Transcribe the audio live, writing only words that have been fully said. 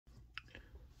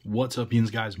What's up,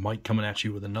 Ian's guys? Mike coming at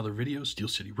you with another video, Steel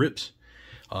City Rips.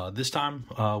 This time,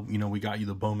 we got you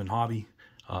the Bowman hobby.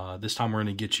 This time we're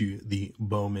going to get you the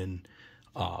Bowman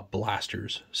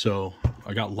blasters. So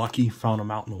I got lucky, found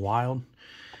them out in the wild.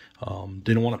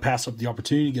 Didn't want to pass up the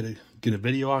opportunity to get a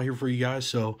video out here for you guys.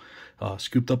 So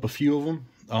scooped up a few of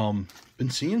them.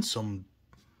 Been seeing some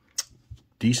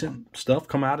decent stuff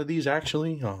come out of these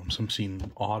actually. Some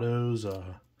seen autos,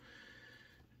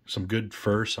 some good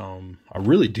firsts. I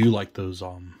really do like those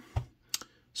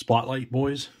Spotlight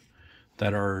boys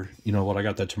that are, what I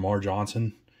got, that Tamar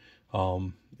Johnson.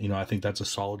 I think that's a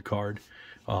solid card.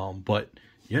 But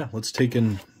yeah, let's take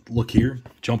a look here,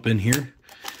 jump in here,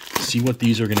 see what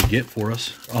these are going to get for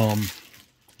us.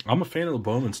 I'm a fan of the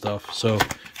Bowman stuff, so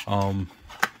I'm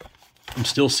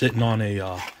still sitting on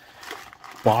a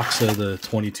box of the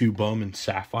 22 Bowman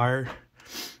Sapphire.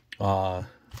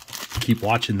 Keep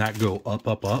watching that go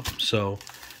up. So,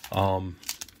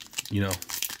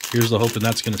 here's the hoping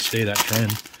that's going to stay that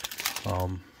trend.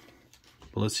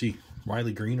 But let's see.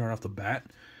 Riley Green right off the bat.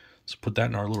 Let's put that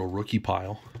in our little rookie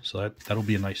pile. So that'll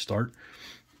be a nice start.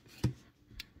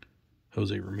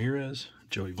 Jose Ramirez,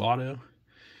 Joey Votto,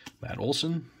 Matt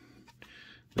Olson,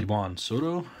 Levon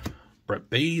Soto, Brett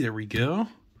Beatty, there we go.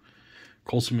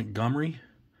 Colson Montgomery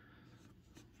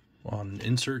on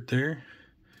insert there.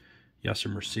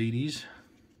 Yasser Mercedes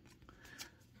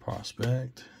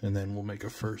prospect, and then we'll make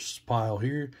a first pile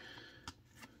here.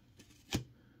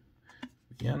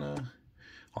 Vienna,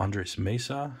 Andres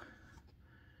Mesa.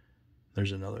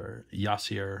 There's another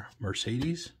Yasser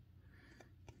Mercedes,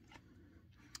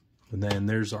 and then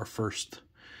there's our first.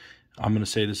 I'm gonna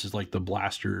say this is like the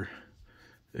blaster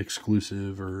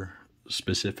exclusive or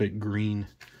specific green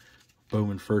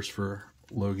Bowman first for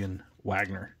Logan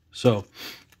Wagner.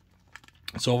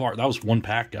 So far, that was one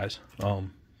pack, guys.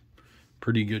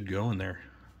 Pretty good going there,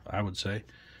 I would say.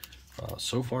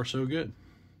 So far, so good.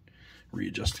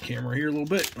 Readjust the camera here a little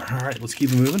bit. All right, let's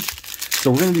keep it moving.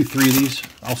 So we're going to do 3 of these.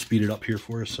 I'll speed it up here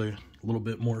for us, so a little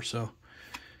bit more so.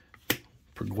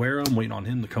 Perguera, I'm waiting on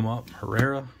him to come up.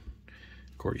 Herrera,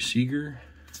 Corey Seager,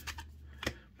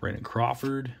 Brandon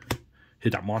Crawford.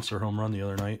 Hit that monster home run the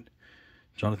other night.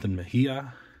 Jonathan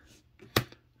Mejia.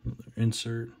 Another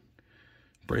insert.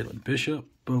 Braylon Bishop,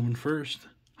 Bowman first.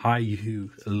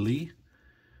 Hyu Lee,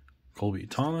 Colby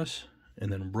Thomas, and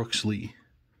then Brooks Lee.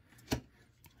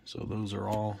 So those are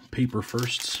all paper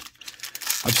firsts.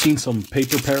 I've seen some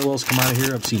paper parallels come out of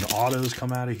here. I've seen autos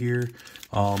come out of here.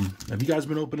 Have you guys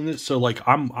been opening this? So like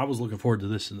I was looking forward to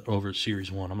this over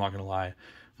Series 1. I'm not gonna lie.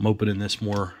 I'm opening this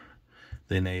more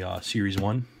than a Series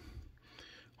 1.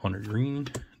 Hunter Green,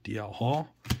 DL Hall,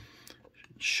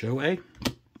 Shohei,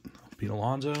 Pete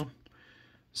Alonso.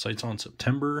 Sights on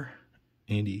September,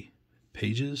 Andy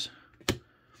Pages,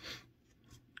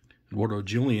 Eduardo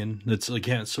Julian. It's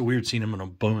again, it's so weird seeing him in a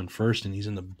Bowman first, and he's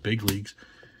in the big leagues.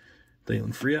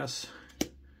 Dalen Frias,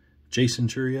 Jason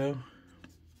Churio,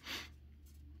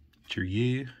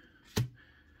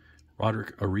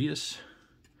 Roderick Arias.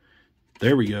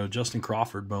 There we go, Justin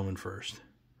Crawford, Bowman first.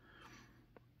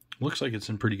 Looks like it's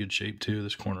in pretty good shape too.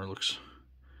 This corner looks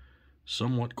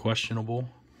somewhat questionable.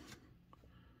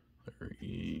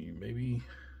 Maybe.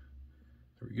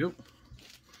 There we go.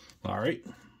 All right.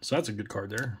 So that's a good card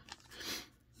there.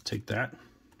 Take that.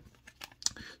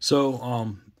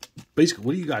 So, basically,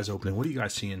 what are you guys opening? What are you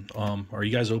guys seeing? Are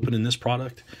you guys opening this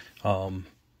product?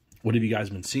 What have you guys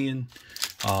been seeing?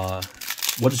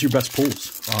 What is your best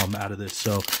pulls out of this?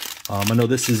 So, I know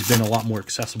this has been a lot more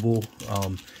accessible.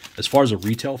 As far as a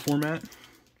retail format,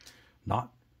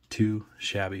 not too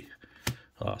shabby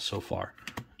so far.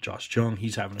 Josh Jung,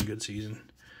 he's having a good season.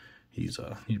 He's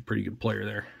a pretty good player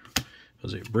there.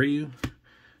 Jose Abreu,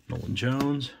 Nolan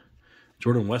Jones,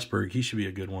 Jordan Westberg, he should be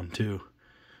a good one too.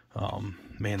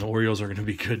 Man, the Orioles are going to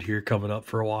be good here coming up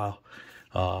for a while.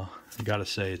 I gotta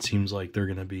say, it seems like they're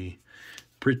going to be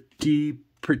pretty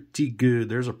good.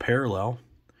 There's a parallel,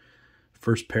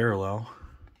 first parallel.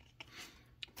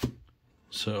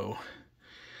 So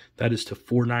that is to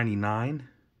 499.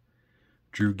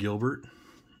 Drew Gilbert,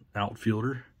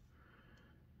 outfielder.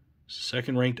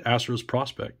 Second ranked Astros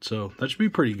prospect. So that should be a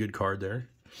pretty good card there.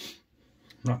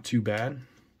 Not too bad.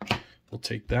 We'll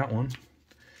take that one.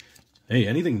 Hey,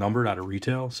 anything numbered out of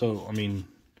retail. So, I mean,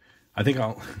 I think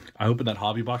I opened that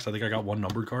hobby box. I think I got one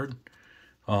numbered card.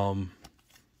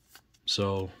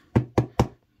 So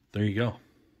there you go.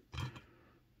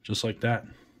 Just like that.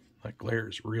 That glare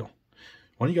is real.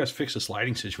 Why don't you guys fix this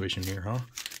lighting situation here, huh?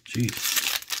 Jeez.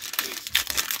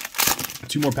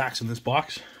 2 more packs in this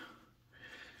box.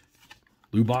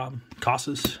 Lou Bob,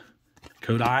 Casas,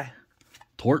 Kodai,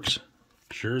 Torx,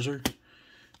 Scherzer,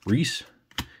 Reese,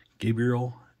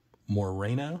 Gabriel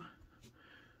Moreno.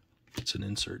 It's an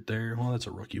insert there. Well, that's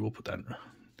a rookie. We'll put that in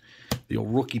the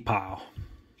old rookie pile.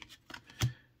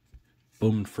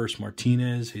 Bowman First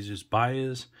Martinez. Jesus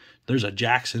Baez. There's a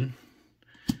Jackson.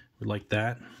 We like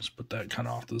that. Let's put that kind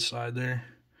of off to the side there.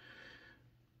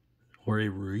 Jorge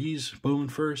Ruiz, Bowman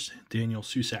First. Daniel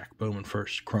Susak, Bowman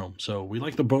First, Chrome. So we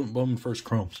like the Bowman First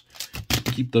Chromes.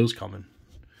 Keep those coming.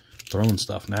 Throwing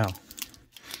stuff now.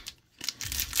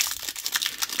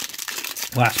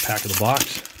 Last pack of the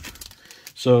box.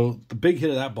 So the big hit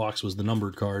of that box was the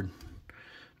numbered card.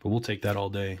 But we'll take that all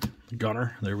day.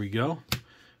 Gunner, there we go.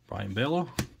 Brian Bello.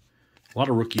 A lot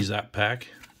of rookies that pack.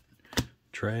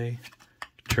 Trey,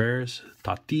 Contreras,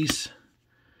 Tatis,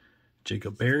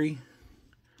 Jacob Berry,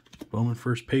 Bowman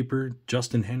First paper,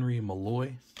 Justin Henry,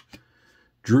 Malloy,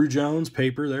 Drew Jones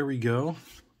paper, there we go.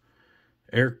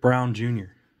 Eric Brown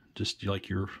Jr., just like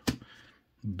your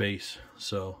base.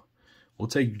 So we'll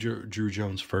take Drew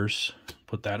Jones first.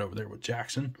 Put that over there with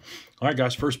Jackson. All right,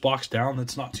 guys, first box down.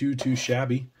 That's not too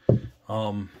shabby.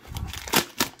 Can't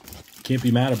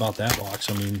be mad about that box.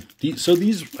 I mean,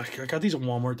 I got these at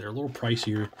Walmart. They're a little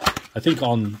pricier. I think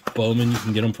on Bowman you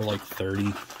can get them for like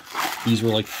 30. These were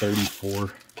like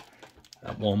 34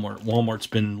 at Walmart. Walmart's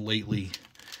been lately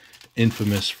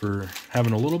infamous for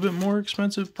having a little bit more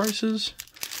expensive prices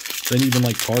than even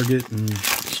like Target and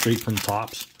straight from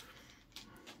Tops.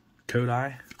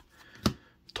 Kodai,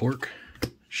 Torque,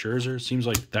 Scherzer. Seems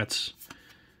like that's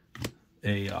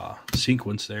a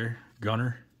sequence there.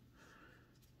 Gunner.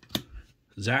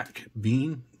 Zach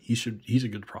Bean, he's a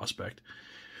good prospect.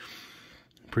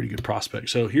 Pretty good prospect.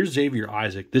 So here's Xavier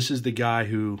Isaac. This is the guy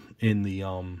who in the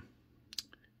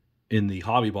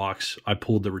hobby box I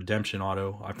pulled the redemption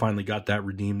auto. I finally got that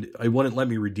redeemed. It wouldn't let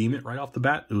me redeem it right off the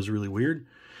bat. It was really weird.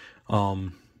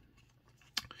 Hopefully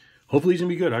he's gonna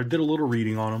be good. I did a little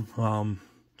reading on him.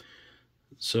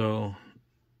 So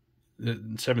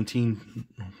 17,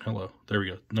 hello, there we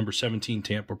go. Number 17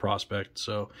 Tampa prospect.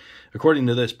 So according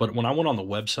to this, but when I went on the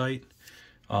website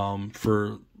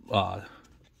for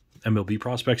MLB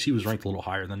prospects, he was ranked a little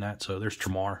higher than that. So there's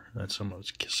Tramar. That's someone.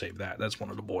 Let's save that. That's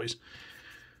one of the boys.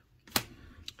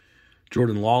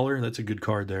 Jordan Lawler. That's a good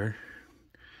card there.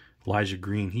 Elijah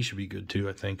Green. He should be good too,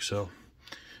 I think. So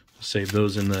save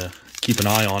those in the keep an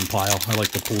eye on pile. I like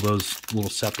to pull those a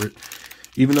little separate.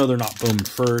 Even though they're not Bowman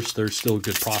First, they're still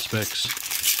good prospects.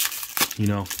 You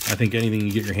know, I think anything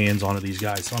you get your hands on of these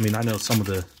guys. I mean, I know some of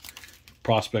the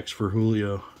prospects for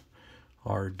Julio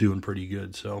are doing pretty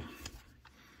good. So,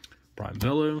 Brian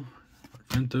Bello,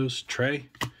 Ventos, Trey,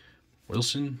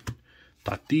 Wilson,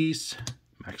 Tatis,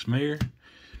 Max Meyer,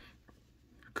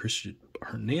 Christian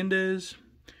Hernandez,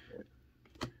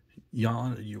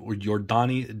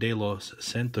 Jordani de los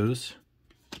Santos,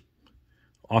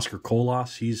 Oscar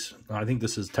Colas. I think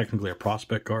this is technically a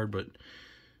prospect card, but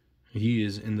he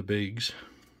is in the bigs.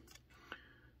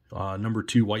 Number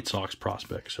 2 White Sox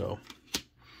prospect. So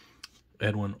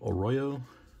Edwin Arroyo.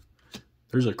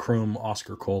 There's a chrome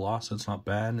Oscar Colas. That's not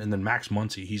bad. And then Max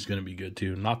Muncy. He's going to be good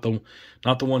too. Not the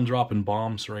one dropping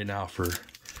bombs right now for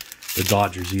the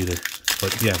Dodgers either.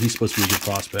 But yeah, he's supposed to be a good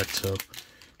prospect. So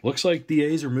looks like the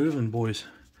A's are moving, boys.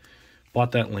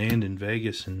 Bought that land in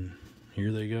Vegas, and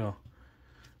here they go.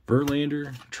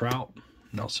 Verlander, Trout,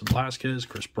 Nelson Vasquez,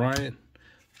 Chris Bryant,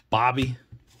 Bobby,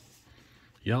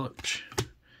 Yelich,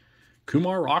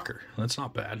 Kumar Rocker. That's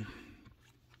not bad.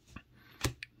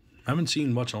 I haven't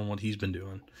seen much on what he's been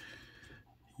doing.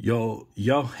 Yo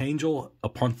Angel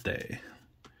Aponte.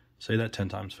 Say that 10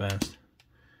 times fast.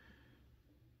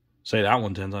 Say that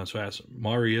one 10 times fast.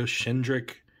 Mario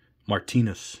Shendrick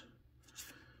Martinez.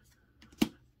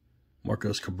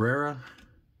 Marcos Cabrera.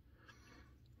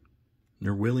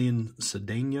 Nerwillian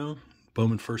Cedeno,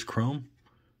 Bowman First Chrome.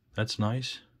 That's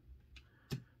nice.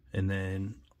 And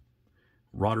then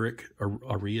Roderick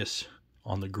Arias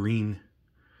on the green.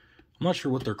 I'm not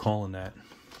sure what they're calling that.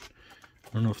 I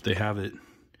don't know if they have it.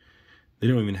 They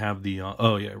don't even have the,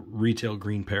 oh yeah, retail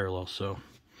green parallel. So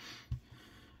I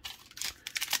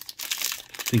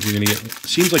think you're going to get,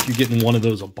 seems like you're getting one of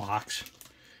those a box.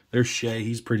 There's Shea.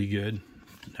 He's pretty good.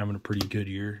 Having a pretty good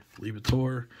year.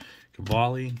 Libator.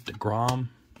 Cavalli, DeGrom,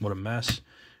 what a mess.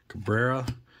 Cabrera,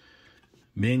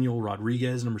 Manuel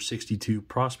Rodriguez, number 62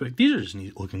 prospect. These are just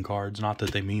neat looking cards. Not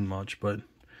that they mean much, but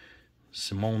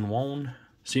Simone Wone,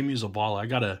 Simi Zavala. I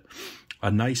got a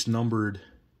nice numbered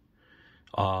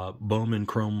Bowman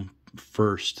Chrome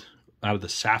First out of the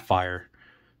Sapphire,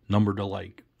 numbered to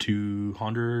like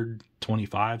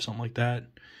 225, something like that.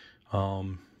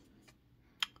 I'm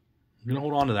going to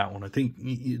hold on to that one. I think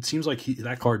it seems like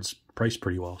that card's priced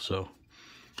pretty well, so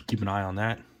keep an eye on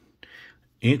that.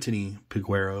 Anthony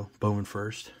Piguero, Bowman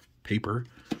first, paper.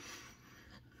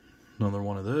 Another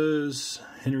one of those.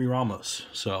 Henry Ramos.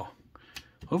 So,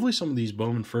 hopefully some of these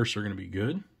Bowman firsts are going to be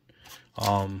good.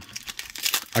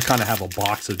 I kind of have a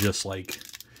box of just like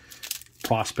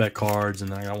prospect cards,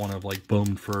 and then I got one of like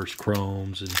Bowman first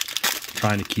chromes, and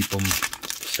trying to keep them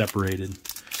separated.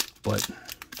 But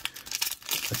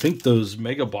I think those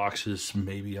mega boxes,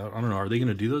 maybe, I don't know, are they going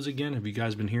to do those again? Have you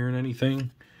guys been hearing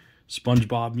anything?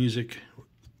 SpongeBob music,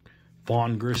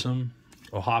 Vaughn Grissom,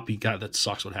 a Hoppy, God, that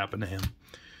sucks what happened to him.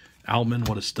 Altman,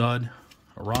 what a stud.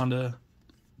 Aranda,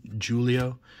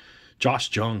 Julio,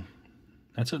 Josh Jung.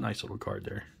 That's a nice little card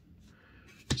there.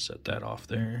 Set that off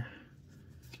there.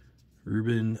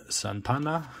 Ruben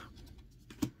Santana.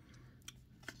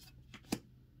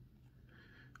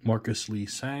 Marcus Lee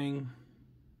Sang.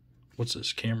 What's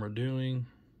this camera doing?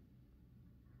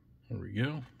 There we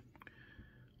go.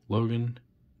 Logan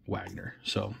Wagner.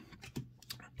 So,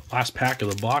 last pack of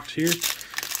the box here.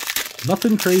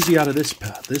 Nothing crazy out of this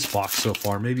box so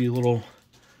far. Maybe a little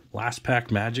last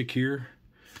pack magic here.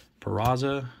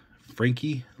 Peraza,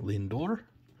 Frankie Lindor.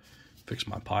 Fix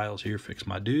my piles here. Fix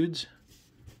my dudes.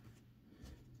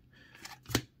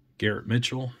 Garrett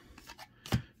Mitchell.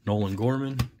 Nolan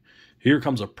Gorman. Here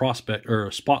comes a prospect or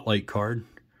a spotlight card.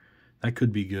 That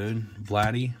could be good.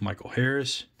 Vladdy, Michael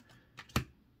Harris.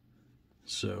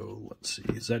 So, let's see.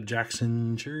 Is that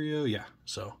Jackson Churio? Yeah.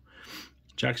 So,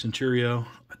 Jackson Churio.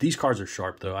 These cards are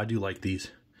sharp, though. I do like these.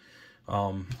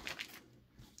 I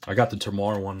got the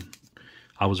Tomorrow one.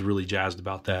 I was really jazzed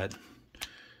about that.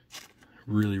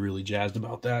 Really, really jazzed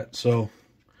about that. So,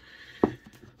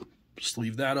 just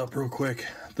leave that up real quick.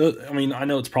 I mean, I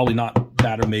know it's probably not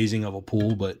that amazing of a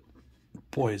pull, but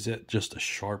boy, is it just a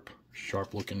sharp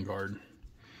looking card.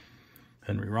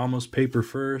 Henry Ramos, paper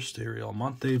first. Ariel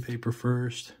Monte, paper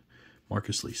first.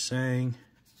 Marcus Lee Sang.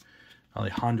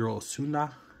 Alejandro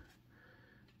Osuna.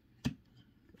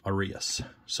 Arias.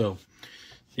 So,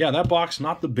 yeah, that box,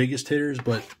 not the biggest hitters,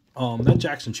 but that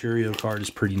Jackson Churio card is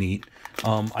pretty neat.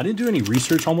 I didn't do any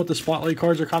research on what the spotlight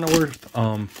cards are kind of worth.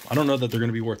 I don't know that they're going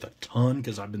to be worth a ton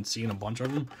because I've been seeing a bunch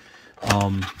of them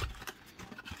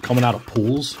coming out of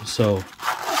pools. So,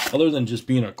 other than just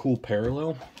being a cool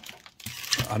parallel,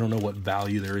 I don't know what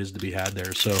value there is to be had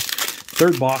there. So,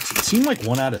 third box, it seemed like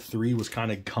 1 out of 3 was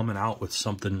kind of coming out with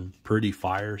something pretty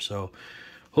fire. So,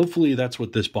 hopefully that's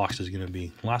what this box is going to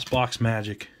be. Last box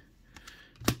magic.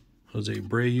 Jose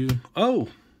Abreu. Oh,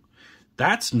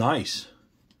 that's nice.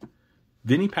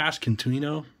 Vinny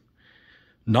Pasquantino,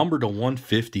 number to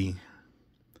 150.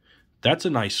 That's a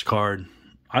nice card.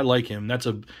 I like him. That's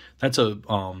a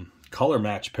color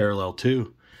match parallel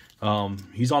too.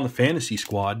 He's on the fantasy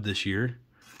squad this year.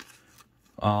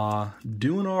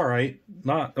 Doing all right.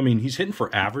 I mean, he's hitting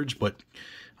for average, but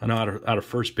I know out of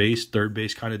first base, third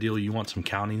base kind of deal, you want some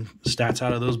counting stats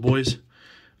out of those boys.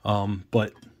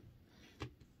 But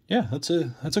yeah, that's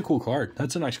a cool card.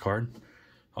 That's a nice card.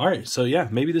 All right, so yeah,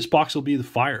 maybe this box will be the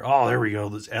fire. Oh, there we go.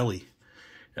 This Ellie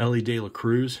De La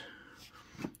Cruz.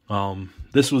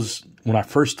 This was when I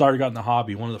first started out in the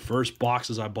hobby. One of the first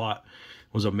boxes I bought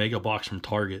was a mega box from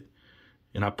Target,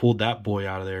 and I pulled that boy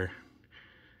out of there.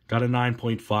 Got a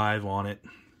 9.5 on it.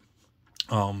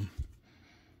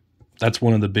 That's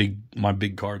one of my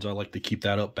big cards. I like to keep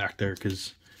that up back there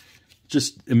because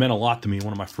it meant a lot to me.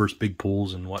 One of my first big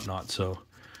pulls and whatnot. So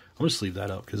I'm just leave that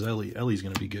up because Ellie's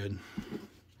gonna be good.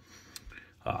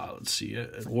 Let's see,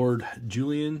 Edward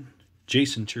Julian,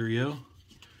 Jason Churio,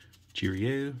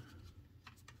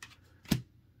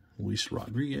 Luis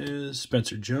Rodriguez,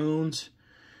 Spencer Jones,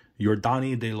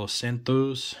 Yordani de los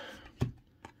Santos.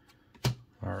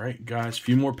 All right, guys, a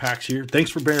few more packs here.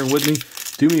 Thanks for bearing with me.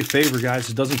 Do me a favor, guys.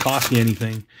 It doesn't cost you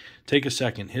anything. Take a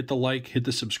second. Hit the like, hit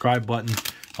the subscribe button.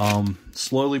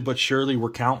 Slowly but surely,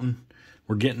 we're counting.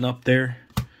 We're getting up there.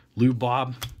 Lou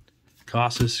Bob,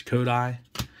 Casas, Kodai,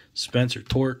 Spencer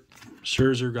Tort,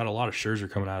 Scherzer. Got a lot of Scherzer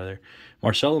coming out of there.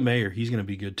 Marcelo Mayer, he's going to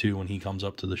be good too when he comes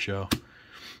up to the show.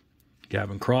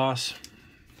 Gavin Cross,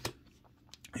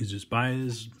 Jesus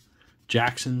Baez,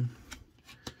 Jackson,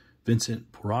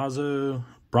 Vincent Peraza,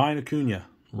 Brian Acuna,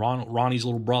 Ronnie's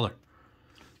little brother.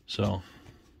 So,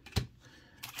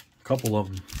 a couple of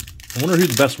them. I wonder who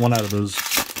the best one out of those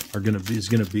is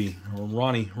going to be. Well,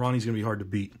 Ronnie's going to be hard to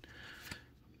beat.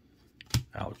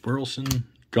 Alec Burleson,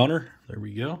 Gunner, there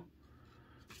we go.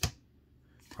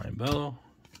 Brian Bello,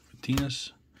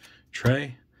 Martinez,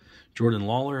 Trey, Jordan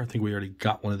Lawler. I think we already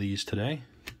got one of these today.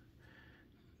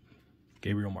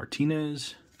 Gabriel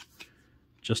Martinez,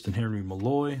 Justin Henry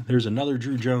Malloy. There's another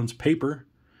Drew Jones paper.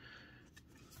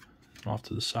 Off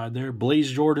to the side there.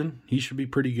 Blaze Jordan. He should be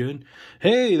pretty good.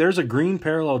 Hey, there's a green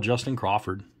parallel Justin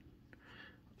Crawford.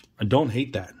 I don't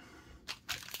hate that.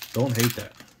 Don't hate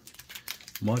that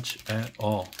much at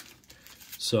all.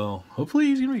 So hopefully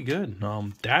he's going to be good.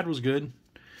 Dad was good.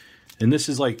 And this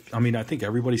is like, I mean, I think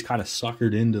everybody's kind of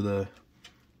suckered into the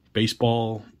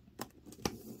baseball.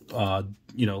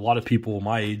 You know, a lot of people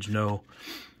my age know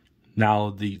now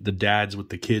the dads with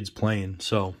the kids playing.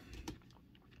 So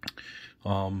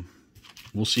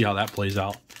we'll see how that plays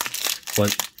out.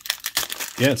 But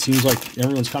yeah, it seems like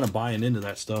everyone's kind of buying into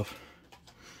that stuff.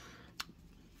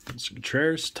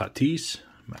 Contreras, Tatis,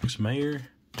 Max Meyer,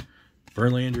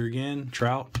 Verlander again,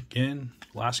 Trout again,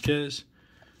 Velasquez,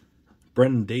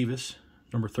 Brendan Davis,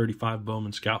 number 35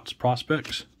 Bowman Scouts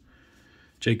Prospects,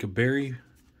 Jacob Berry,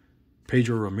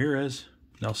 Pedro Ramirez,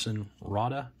 Nelson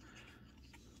Rada,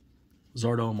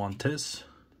 Zardo Montes,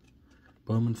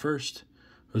 Bowman first,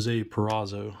 Jose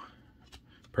Perazo.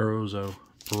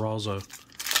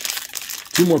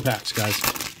 Two more packs, guys.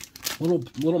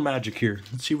 Little magic here.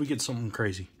 Let's see if we get something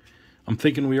crazy. I'm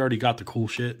thinking we already got the cool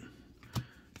shit,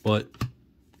 but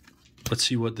let's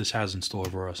see what this has in store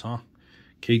for us, huh?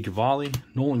 Cade Cavalli,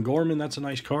 Nolan Gorman, that's a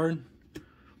nice card.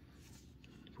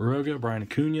 Baroga, Brian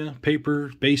Acuna,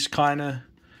 paper, base kinda,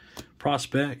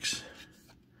 prospects.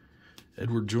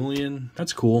 Edward Julian,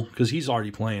 that's cool because he's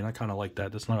already playing. I kind of like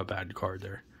that. That's not a bad card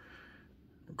there.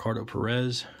 Ricardo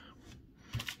Perez.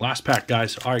 Last pack,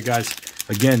 guys. All right, guys.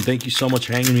 Again, thank you so much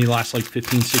for hanging me the last like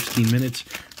 15, 16 minutes.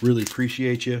 Really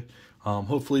appreciate you.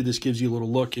 Hopefully this gives you a little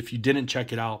look. If you didn't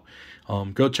check it out,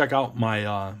 go check out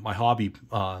my my hobby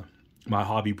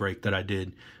break that I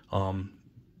did.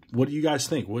 What do you guys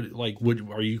think?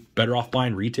 Are you better off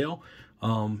buying retail?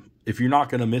 If you're not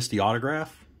going to miss the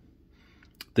autograph,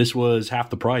 this was half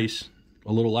the price,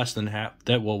 a little less than half.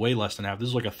 Well, way less than half. This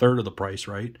is like a third of the price,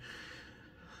 right?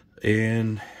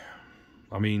 And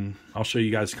I mean, I'll show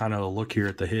you guys kind of a look here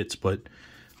at the hits, but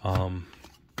I'm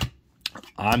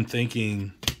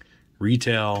thinking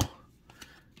retail.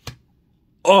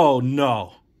 Oh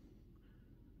no.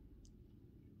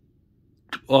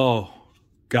 Oh,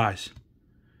 guys,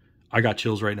 I got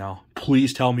chills right now.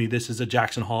 Please tell me this is a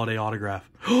Jackson Holiday autograph.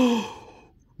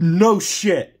 No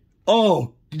shit.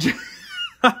 Oh.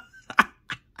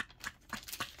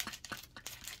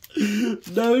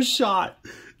 No shot.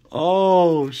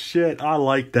 Oh, shit. I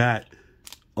like that.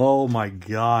 Oh, my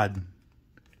God.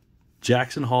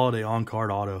 Jackson Holiday on-card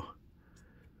auto.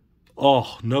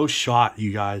 Oh, no shot,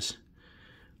 you guys.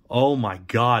 Oh, my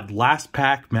God. Last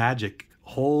pack magic.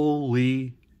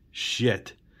 Holy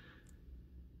shit.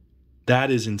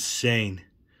 That is insane.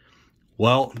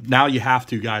 Well, now you have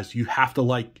to, guys. You have to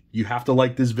like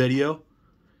this video.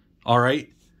 All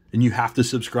right? And you have to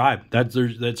subscribe. That's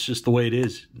just the way it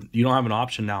is. You don't have an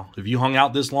option now. If you hung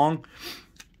out this long,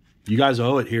 you guys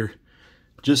owe it here.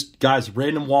 Just, guys,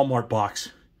 random Walmart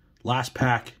box. Last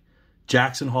pack.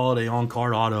 Jackson Holiday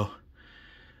on-card auto.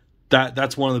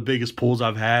 That's one of the biggest pulls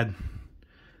I've had.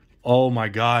 Oh, my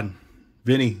God.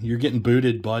 Vinny, you're getting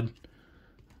booted, bud.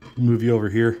 I'll move you over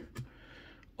here.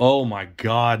 Oh, my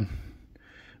God.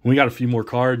 We got a few more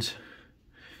cards.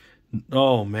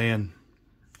 Oh, man.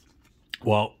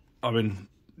 Well, I mean,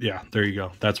 yeah, there you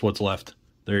go. That's what's left.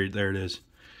 There it is.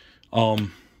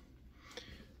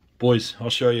 Boys, I'll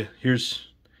show you. Here's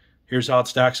how it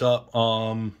stacks up.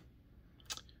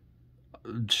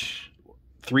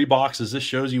 3 boxes. This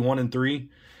shows you 1 and 3.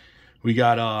 We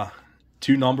got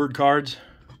 2 numbered cards.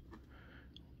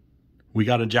 We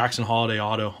got a Jackson Holiday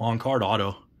auto, on-card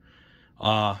auto.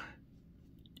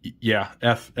 Yeah,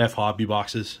 F hobby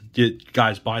boxes.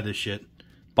 Guys, buy this shit.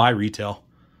 Buy retail.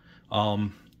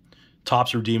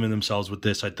 Topps redeeming themselves with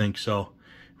this, I think. So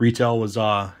retail was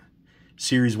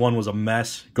series 1 was a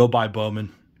mess. Go buy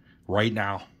Bowman right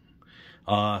now.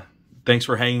 Thanks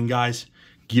for hanging, guys.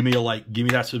 Give me a like, give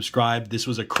me that subscribe. This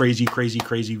was a crazy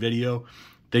video.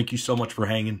 Thank you so much for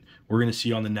hanging. We're gonna see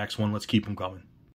you on the next one. Let's keep them coming.